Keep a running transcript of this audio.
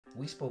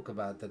we spoke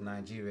about the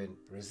Nigerian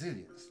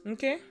resilience.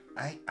 Okay.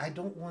 I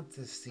don't want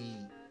to see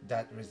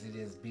that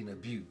resilience being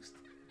abused.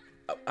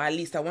 At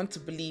least I want to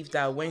believe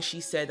that when she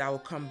said I will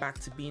come back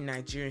to being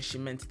Nigerian, she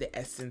meant the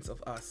essence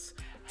of us.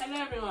 Hello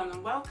everyone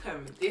and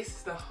welcome. This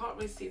is the Hot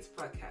Receipts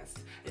Podcast,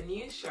 a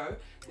news show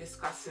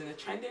discussing the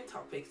trending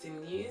topics in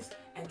news,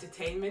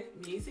 entertainment,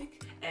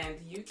 music, and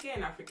UK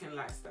and African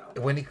lifestyle.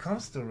 When it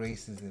comes to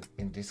racism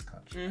in this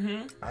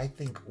country, I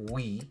think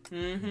we,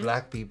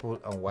 black people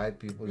and white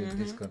people in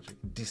this country,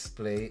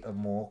 display a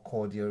more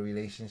cordial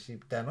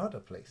relationship than other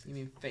places. You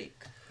mean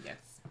fake? Yes.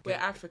 We're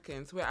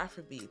Africans, we're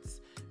Afrobeats.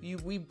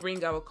 We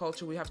bring our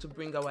culture, we have to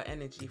bring our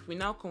energy. If we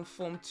now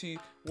conform to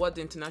what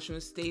the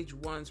international stage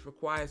wants,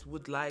 requires,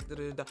 would like,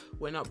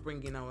 we're not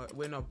bringing our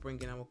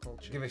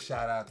culture. Give a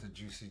shout out to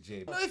Juicy J.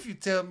 You know, if you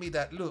tell me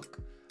that, look,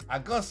 I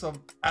got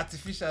some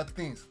artificial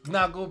things,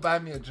 now go buy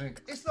me a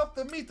drink, it's up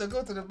to me to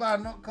go to the bar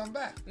and not come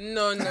back.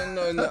 No.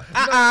 No. No.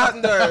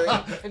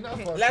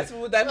 Let's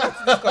move that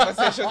into this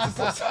conversation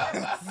to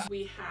something.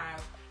 We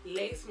have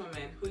Lace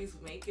Moment, who is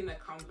making a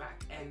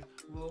comeback and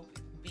will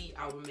be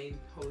our main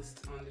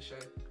host on the show.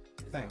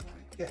 Thank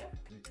you. Yeah.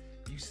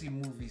 You see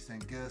movies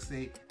and girls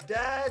say,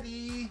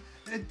 Daddy,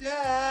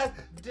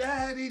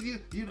 Daddy.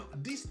 You know,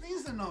 these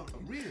things are not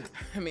real.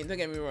 I mean, don't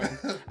get me wrong.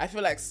 I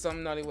feel like some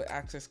Nollywood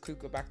actors could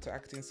go back to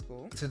acting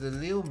school. To the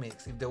Lil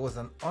Mix, if there was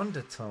an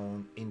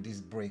undertone in this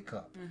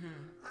breakup,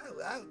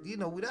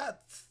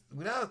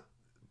 without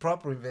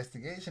proper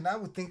investigation, I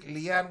would think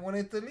Leanne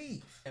wanted to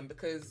leave. And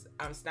because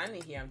I'm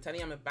standing here, I'm telling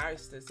you I'm a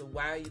barrister, so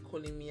why are you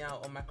calling me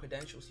out on my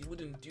credentials? You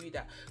wouldn't do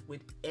that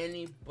with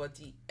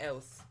anybody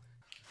else.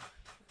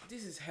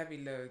 This is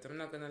heavy load, I'm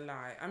not gonna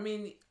lie. I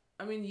mean,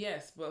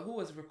 yes, but who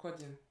was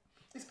recording?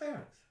 His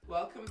parents.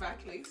 Welcome back,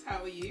 Lace.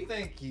 How are you?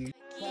 Thank you.